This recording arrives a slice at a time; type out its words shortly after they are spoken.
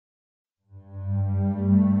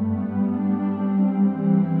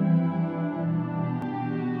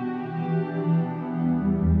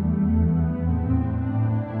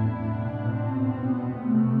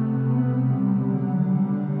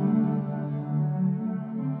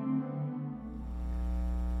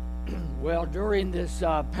Well, during this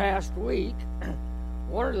past week,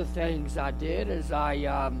 one of the things I did is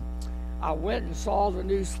I went and saw the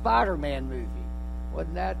new Spider-Man movie.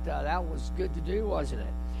 Wasn't that was good to do, wasn't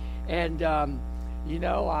it? And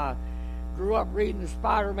I grew up reading the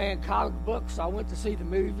Spider-Man comic books. So I went to see the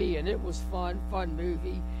movie, and it was fun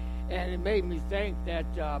movie, and it made me think that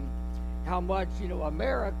how much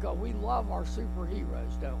America, we love our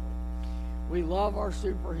superheroes, don't we? We love our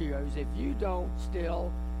superheroes. If you don't,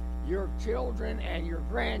 still, your children and your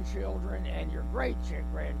grandchildren and your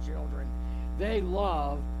great-grandchildren, they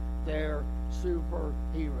love their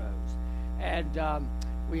superheroes. And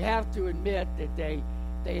we have to admit that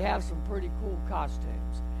they have some pretty cool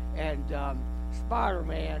costumes. And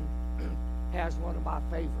Spider-Man has one of my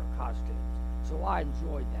favorite costumes, so I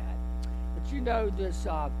enjoyed that. But this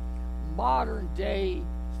modern-day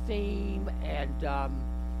theme and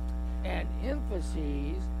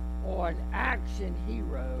emphases on action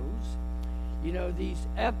heroes, these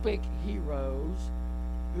epic heroes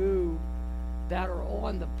that are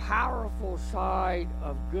on the powerful side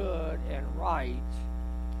of good and right.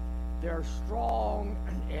 They're strong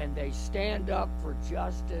and they stand up for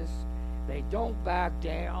justice. They don't back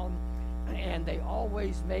down, and they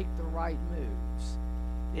always make the right moves.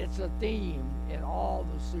 It's a theme in all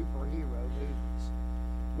the superhero movies.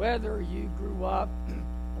 Whether you grew up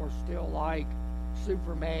or still like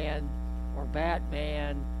Superman or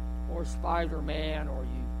Batman or Spider-Man, or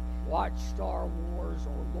you watch Star Wars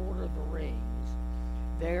or Lord of the Rings,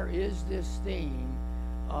 there is this theme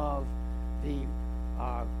of the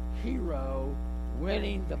hero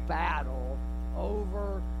winning the battle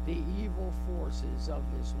over the evil forces of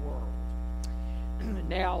this world.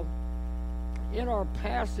 Now, in our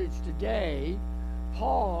passage today,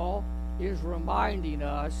 Paul is reminding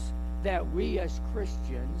us that we as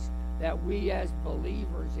Christians, that we as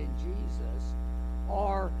believers in Jesus,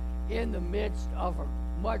 are in the midst of a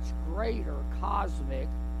much greater cosmic,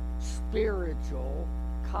 spiritual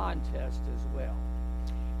contest as well.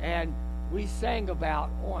 And we sang about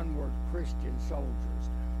onward Christian soldiers.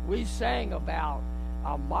 We sang about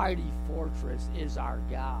a mighty fortress is our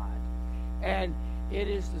God. And it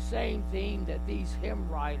is the same theme that these hymn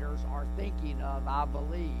writers are thinking of, I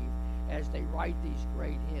believe, as they write these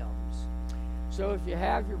great hymns. So if you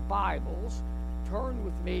have your Bibles, turn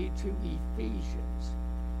with me to Ephesians.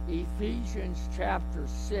 Ephesians chapter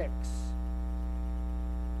 6.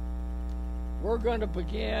 We're going to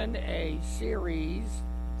begin a series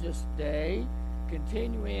this day,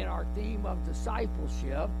 continuing our theme of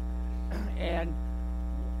discipleship. And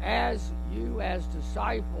as you, as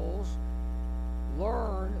disciples,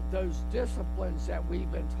 learn those disciplines that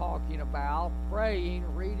we've been talking about, praying,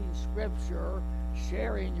 reading scripture,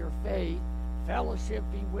 sharing your faith,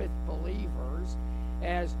 fellowshipping with believers,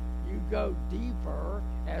 as you go deeper,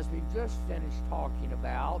 as we just finished talking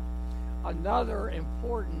about, another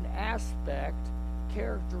important aspect,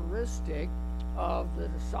 characteristic of the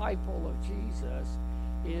disciple of Jesus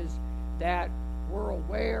is that we're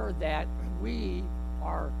aware that we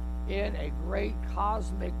are in a great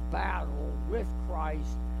cosmic battle with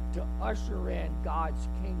Christ to usher in God's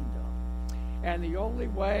kingdom. And the only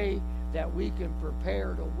way that we can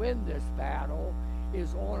prepare to win this battle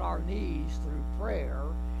is on our knees through prayer.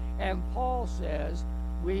 And Paul says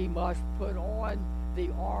we must put on the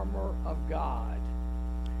armor of God.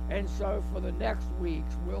 And so for the next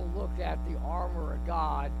weeks, we'll look at the armor of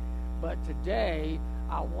God. But today,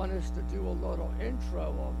 I want us to do a little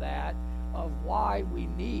intro of that, of why we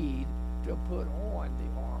need to put on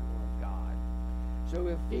the armor of God. So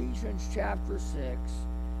Ephesians chapter 6,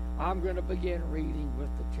 I'm going to begin reading with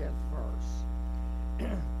the 10th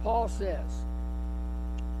verse. Paul says,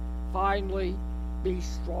 "Finally, be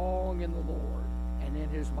strong in the Lord and in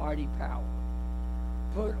his mighty power.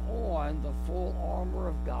 Put on the full armor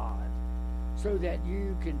of God, so that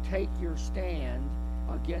you can take your stand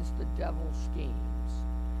against the devil's schemes.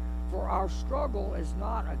 For our struggle is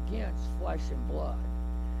not against flesh and blood,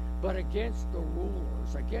 but against the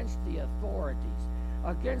rulers, against the authorities,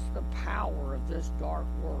 against the power of this dark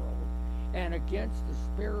world, and against the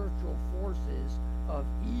spiritual forces of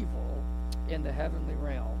evil in the heavenly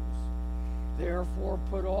realms. Therefore,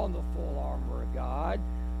 put on the full armor of God,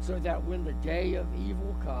 so that when the day of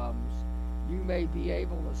evil comes, you may be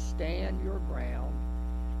able to stand your ground,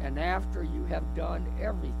 and after you have done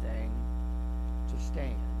everything, to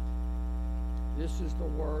stand." This is the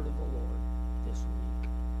word of the Lord this week.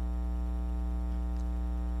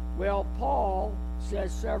 Well, Paul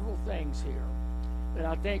says several things here that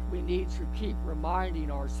I think we need to keep reminding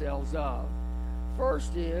ourselves of.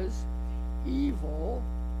 First is evil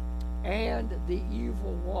and the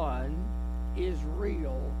evil one is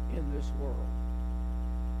real in this world.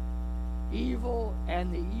 Evil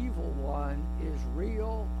and the evil one is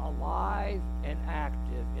real, alive, and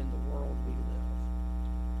active in the world we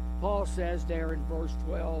live. Paul says there in verse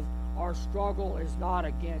 12, our struggle is not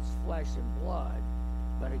against flesh and blood,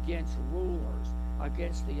 but against rulers,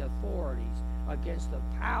 against the authorities, against the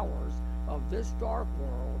powers of this dark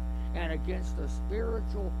world, and against the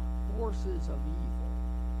spiritual forces of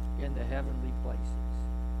evil in the heavenly places.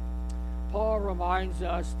 Paul reminds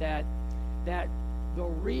us that the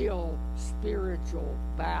real spiritual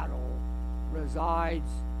battle resides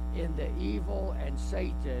in the evil and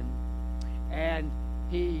Satan, and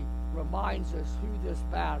he reminds us who this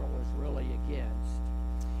battle is really against.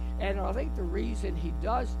 And I think the reason he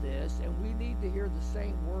does this, and we need to hear the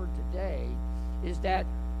same word today, is that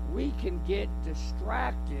we can get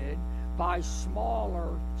distracted by smaller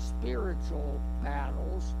spiritual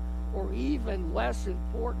battles or even less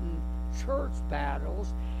important church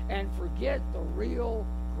battles and forget the real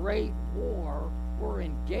great war we're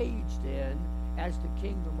engaged in as the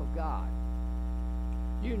kingdom of God.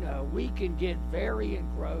 You know, we can get very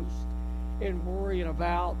engrossed in worrying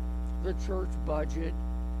about the church budget,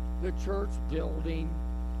 the church building.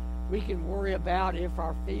 We can worry about if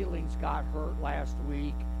our feelings got hurt last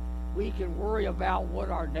week. We can worry about what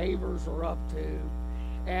our neighbors are up to.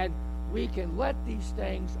 And we can let these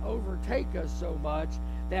things overtake us so much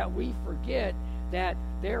that we forget that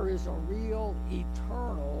there is a real,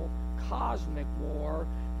 eternal, cosmic war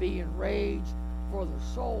being waged for the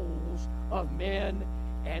souls of men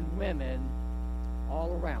and women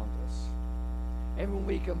all around us. And when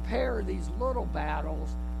we compare these little battles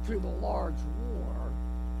to the large war,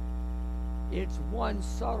 it's one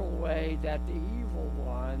subtle way that the evil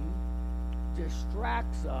one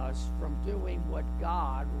distracts us from doing what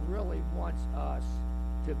God really wants us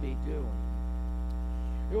to be doing.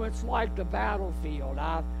 You know, it's like the battlefield.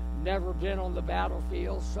 I've never been on the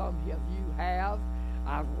battlefield. Some of you have.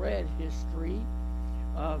 I've read history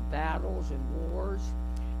of battles and wars,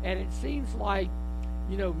 and it seems like,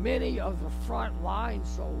 you know, many of the front line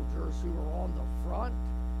soldiers who are on the front,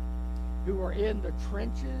 who are in the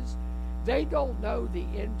trenches, they don't know the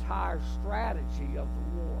entire strategy of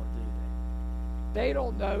the war, do they? They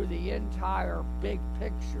don't know the entire big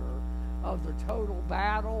picture of the total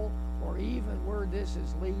battle or even where this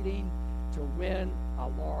is leading to win a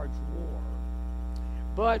large war.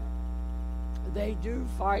 But they do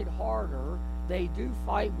fight harder, they do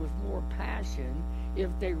fight with more passion if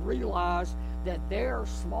they realize that their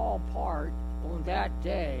small part on that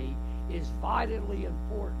day is vitally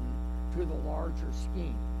important to the larger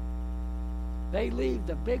scheme. They leave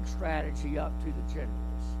the big strategy up to the generals,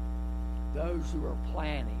 those who are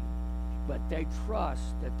planning, but they trust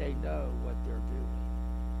that they know what they're doing.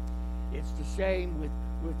 It's the same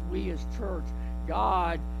with we as church.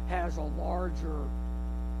 God has a larger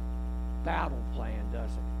battle plan, doesn't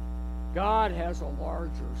he? God has a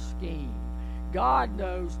larger scheme. God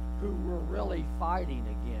knows who we're really fighting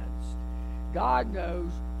against. God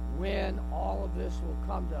knows when all of this will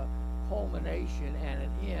come to culmination and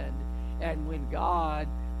an end, and when God,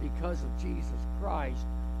 because of Jesus Christ,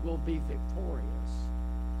 will be victorious.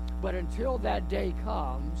 But until that day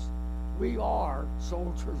comes, we are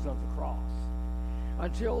soldiers of the cross.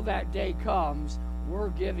 Until that day comes, we're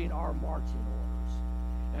giving our marching orders.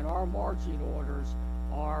 And our marching orders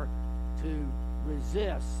are to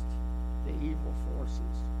resist the evil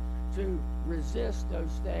forces, to resist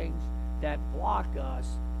those things that block us,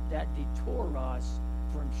 that detour us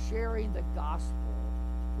from sharing the gospel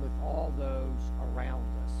with all those around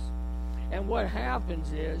us. And what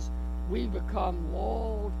happens is we become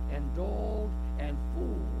lulled and dulled and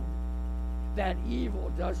fooled that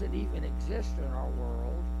evil doesn't even exist in our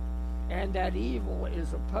world, and that evil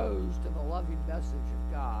is opposed to the loving message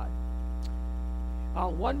of God.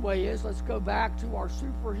 One way is, let's go back to our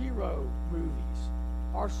superhero movies,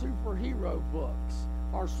 our superhero books,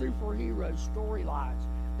 our superhero storylines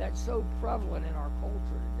that's so prevalent in our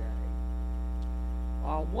culture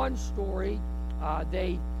today. One story,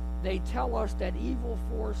 they tell us that evil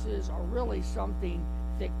forces are really something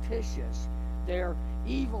fictitious. Their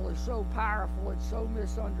evil is so powerful, it's so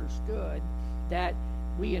misunderstood, that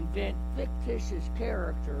we invent fictitious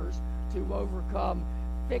characters to overcome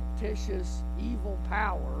fictitious evil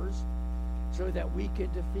powers so that we can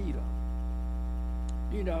defeat them.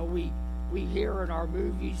 You know, we hear in our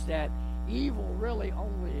movies that evil really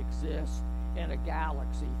only exists in a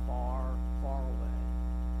galaxy far, far away.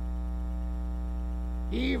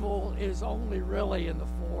 Evil is only really in the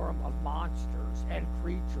form of monsters and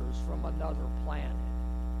creatures from another planet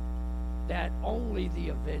that only the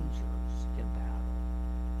Avengers can battle.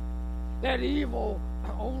 That evil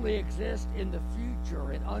only exists in the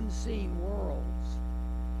future, in unseen worlds.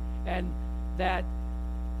 And that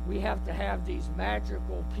we have to have these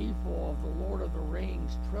magical people of the Lord of the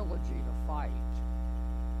Rings trilogy to fight.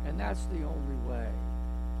 And that's the only way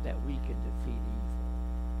that we can defeat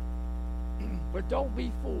evil. But don't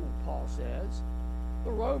be fooled, Paul says.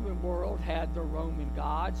 The Roman world had their Roman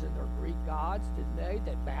gods and their Greek gods, didn't they,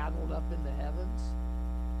 that battled up in the heavens?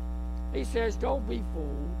 He says, don't be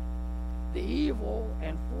fooled. The evil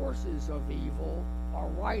and forces of evil are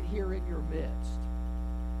right here in your midst.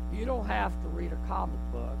 You don't have to read a comic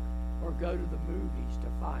book or go to the movies to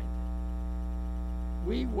find it.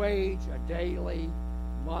 We wage a daily,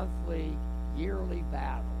 monthly, yearly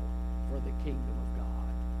battle for the kingdom of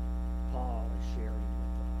God. Paul is sharing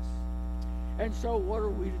with us. And so what are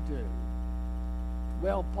we to do?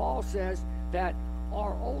 Well, Paul says that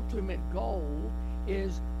our ultimate goal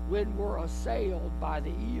is when we're assailed by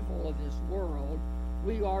the evil of this world,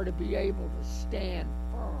 we are to be able to stand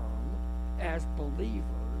firm as believers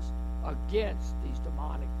against these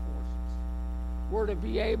demonic forces. We're to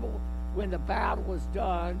be able, when the battle is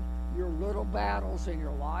done, your little battles in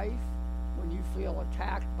your life, when you feel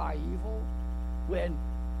attacked by evil, when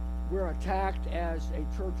we're attacked as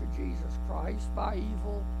a Church of Jesus Christ by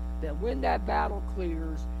evil, that when that battle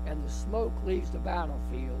clears and the smoke leaves the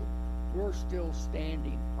battlefield, we're still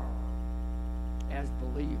standing firm as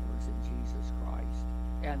believers in Jesus Christ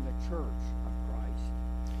and the church of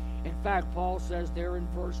Christ. In fact, Paul says there in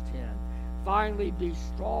verse 10, finally be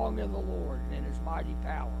strong in the Lord and in his mighty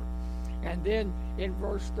power. And then in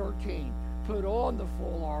verse 13, put on the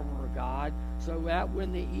full armor of God so that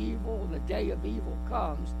when the day of evil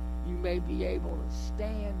comes, you may be able to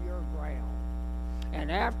stand your ground.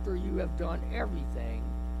 And after you have done everything,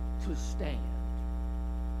 to stand.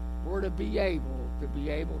 We're to be able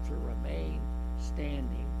to remain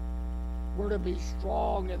standing. We're to be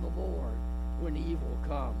strong in the Lord when evil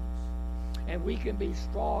comes. And we can be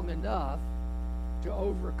strong enough to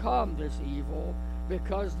overcome this evil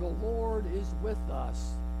because the Lord is with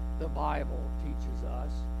us, the Bible teaches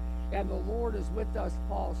us. And the Lord is with us,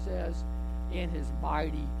 Paul says, in his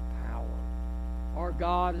mighty power. Our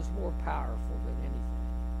God is more powerful than anything.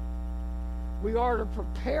 We are to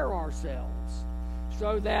prepare ourselves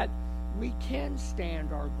so that we can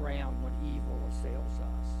stand our ground when evil assails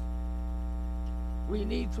us. We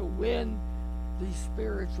need to win these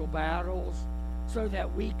spiritual battles so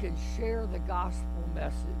that we can share the gospel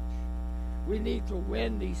message. We need to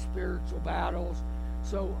win these spiritual battles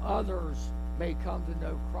so others may come to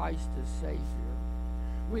know Christ as Savior.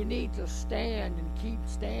 We need to stand and keep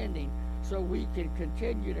standing so we can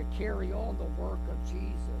continue to carry on the work of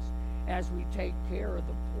Jesus as we take care of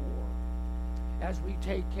the poor, as we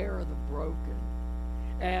take care of the broken,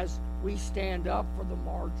 as we stand up for the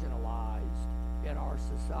marginalized in our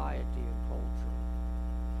society and culture,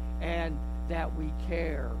 and that we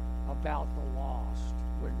care about the lost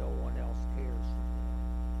when no one else cares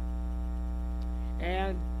for them.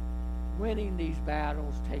 And winning these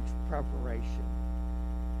battles takes preparation.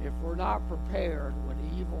 If we're not prepared when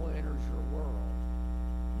evil enters your world,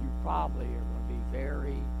 you probably are going to be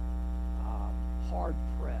very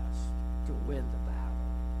hard-pressed to win the battle.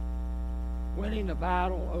 Winning the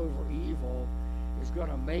battle over evil is going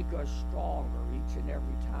to make us stronger each and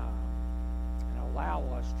every time and allow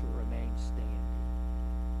us to remain standing.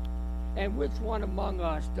 And which one among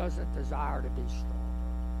us doesn't desire to be stronger?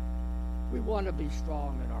 We want to be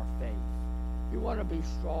strong in our faith. We want to be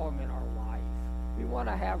strong in our life. We want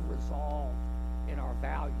to have resolve in our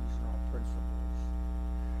values and our principles.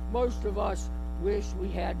 Most of us wish we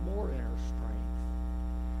had more inner strength.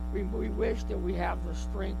 We wish that we have the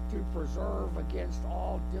strength to preserve against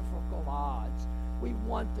all difficult odds. We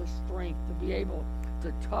want the strength to be able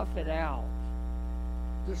to tough it out.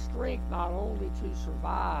 The strength not only to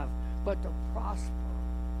survive, but to prosper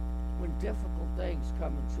when difficult things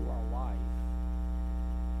come into our life.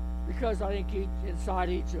 Because I think inside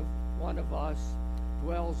each of one of us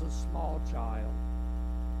dwells a small child,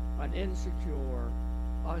 an insecure,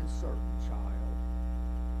 uncertain child.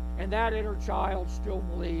 And that inner child still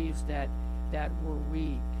believes that we're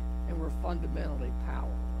weak and we're fundamentally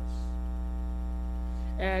powerless.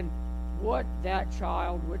 And what that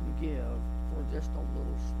child wouldn't give for just a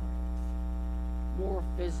little strength, more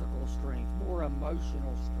physical strength, more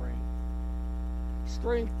emotional strength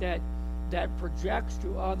that projects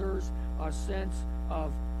to others a sense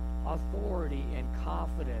of authority and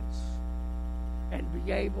confidence, and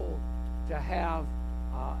be able to have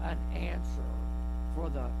an answer for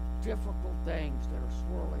the difficult things that are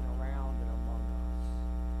swirling around and among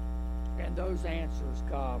us. And those answers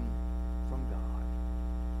come from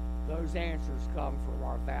God. those answers come from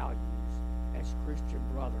our values as Christian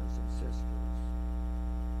brothers and sisters.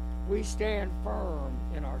 We stand firm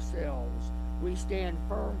in ourselves. We stand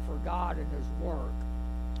firm for God and His work,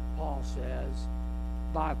 Paul says,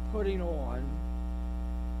 by putting on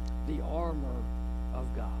the armor of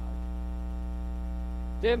God.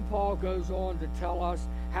 Then Paul goes on to tell us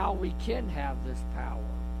how we can have this power,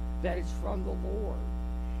 that it's from the Lord,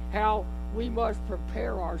 how we must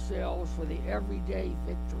prepare ourselves for the everyday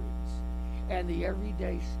victories and the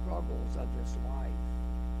everyday struggles of this life,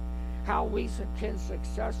 how we can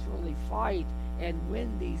successfully fight and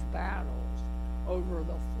win these battles over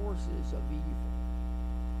the forces of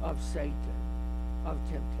evil, of Satan, of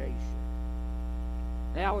temptation.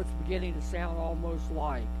 Now it's beginning to sound almost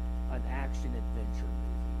like an action-adventure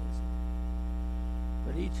movie, isn't it?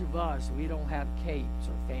 But each of us, we don't have capes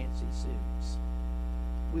or fancy suits.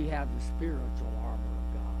 We have the spiritual armor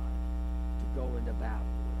of God to go into battle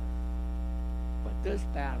with. But this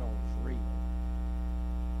battle is real.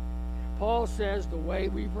 Paul says the way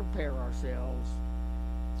we prepare ourselves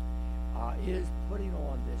is putting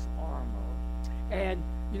on this armor. And,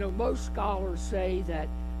 most scholars say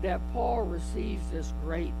that Paul receives this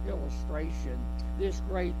great illustration, this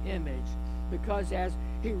great image, because as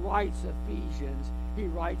he writes Ephesians, he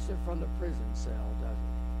writes it from the prison cell, doesn't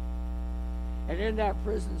he? And in that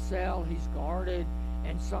prison cell, he's guarded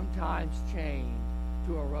and sometimes chained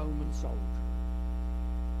to a Roman soldier,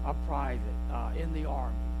 a private in the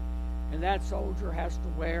army. And that soldier has to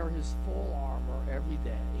wear his full armor every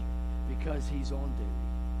day because he's on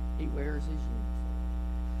duty. He wears his uniform.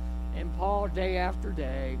 And Paul, day after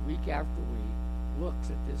day, week after week, looks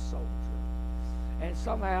at this soldier. And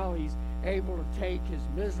somehow he's able to take his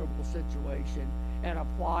miserable situation and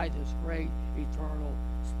apply this great, eternal,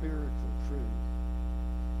 spiritual truth.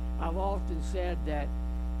 I've often said that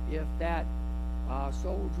if that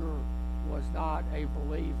soldier was not a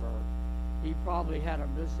believer, he probably had a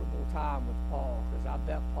miserable time with Paul, because I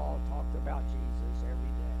bet Paul talked about Jesus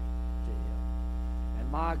every day to him.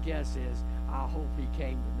 And my guess is, I hope he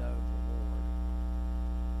came to know the Lord.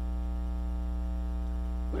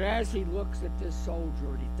 But as he looks at this soldier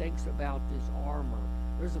and he thinks about this armor,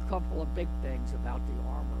 there's a couple of big things about the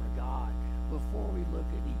armor of God before we look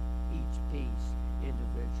at each piece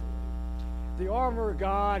individually. The armor of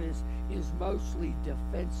God is mostly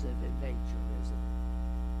defensive in nature, isn't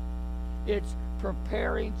it? It's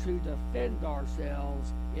preparing to defend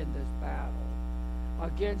ourselves in this battle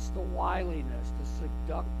against the wiliness, the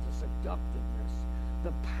seductiveness,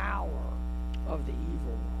 the power of the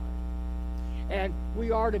evil one. And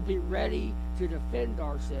we are to be ready to defend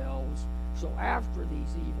ourselves, so after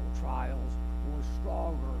these evil trials, we're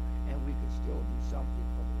stronger and we can still do something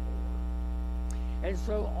for the Lord. And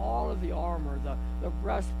so all of the armor, the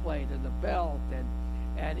breastplate and the belt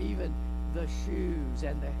and even the shoes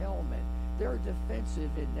and the helmet, they're defensive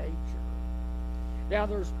in nature. Now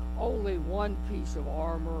there's only one piece of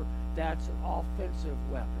armor that's an offensive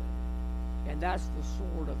weapon, and that's the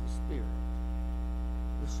sword of the Spirit.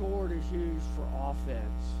 The sword is used for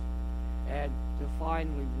offense and to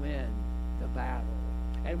finally win the battle.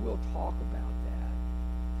 And we'll talk about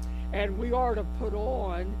that. And we are to put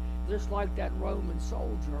on, just like that Roman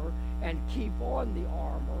soldier, and keep on the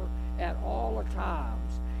armor at all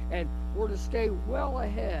times. And we're to stay well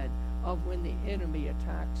ahead of when the enemy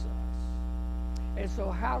attacks us. And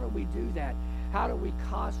so how do we do that? How do we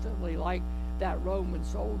constantly, like that Roman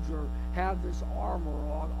soldier, have this armor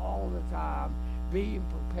on all the time, being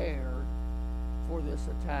prepared for this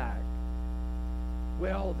attack?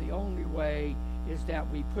 Well, the only way is that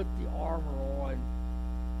we put the armor on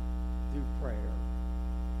through prayer.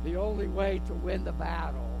 The only way to win the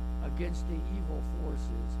battle against the evil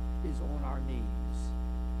forces is on our knees,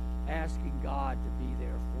 asking God to be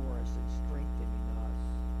there for us and strengthening us.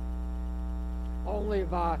 Only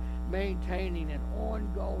by maintaining an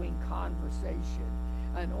ongoing conversation,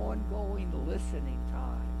 an ongoing listening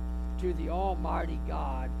time to the Almighty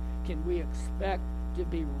God, can we expect to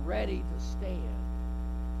be ready to stand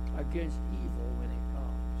against evil when it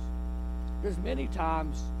comes. Because many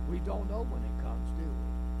times we don't know when it comes, do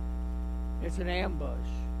we? It's an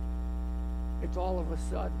ambush. It's all of a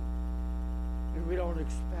sudden. And we don't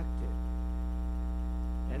expect it.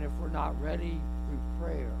 And if we're not ready through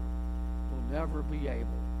prayer, we'll never be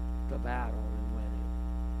able to battle and win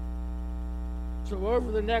it. So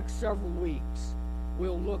over the next several weeks,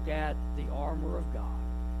 we'll look at the armor of God,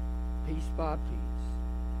 piece by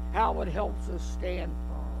piece, how it helps us stand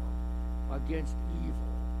firm against evil,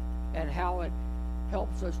 and how it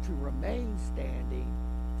helps us to remain standing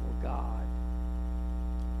for God.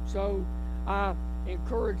 So I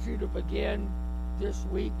encourage you to begin this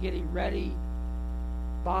week getting ready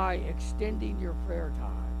by extending your prayer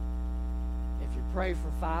time. If you pray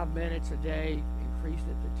for 5 minutes a day, increase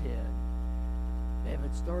it to 10. If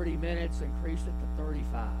it's 30 minutes, increase it to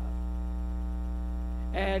 35.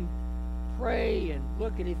 And pray and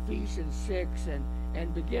look at Ephesians 6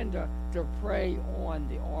 and begin to pray on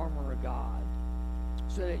the armor of God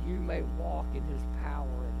so that you may walk in his power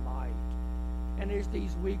and might. And as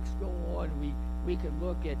these weeks go on, we can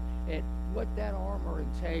look at what that armor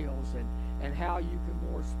entails and how you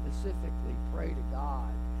can more specifically pray to God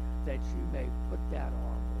that you may put that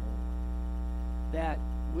armor on. That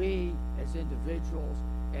we as individuals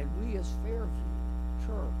and we as Fairview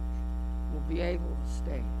Church will be able to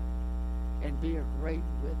stand and be a great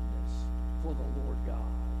witness for the Lord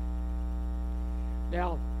God.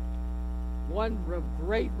 Now, one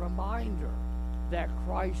great reminder that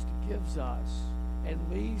Christ gives us and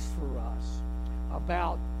leaves for us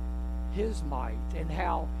about his might and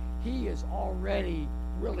how he has already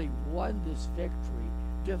really won this victory,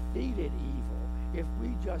 defeated evil, if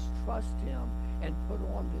we just trust him and put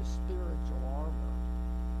on this spiritual armor.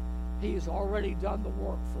 He has already done the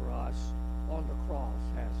work for us on the cross,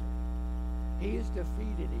 hasn't he? He has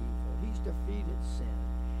defeated evil. He's defeated sin.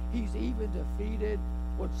 He's even defeated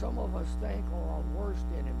what some of us think are our worst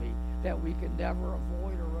enemy that we can never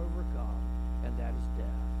avoid or overcome, and that is death.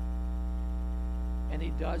 And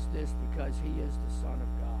he does this because he is the Son of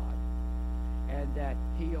God, and that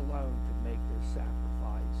he alone can make this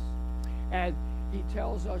sacrifice. And he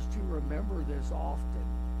tells us to remember this often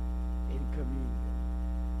in communion.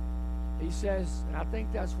 He says, and I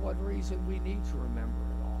think that's one reason we need to remember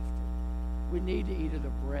it often. We need to eat of the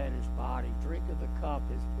bread, his body, drink of the cup,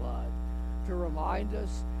 his blood, to remind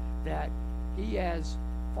us that he has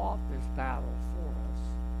fought this battle for us.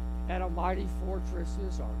 And a mighty fortress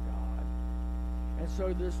is our God. And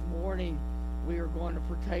so this morning, we are going to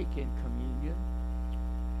partake in communion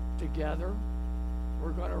together.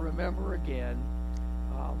 We're going to remember again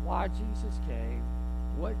why Jesus came,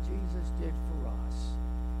 what Jesus did for us,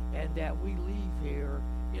 and that we leave here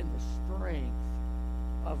in the strength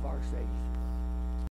of our Savior.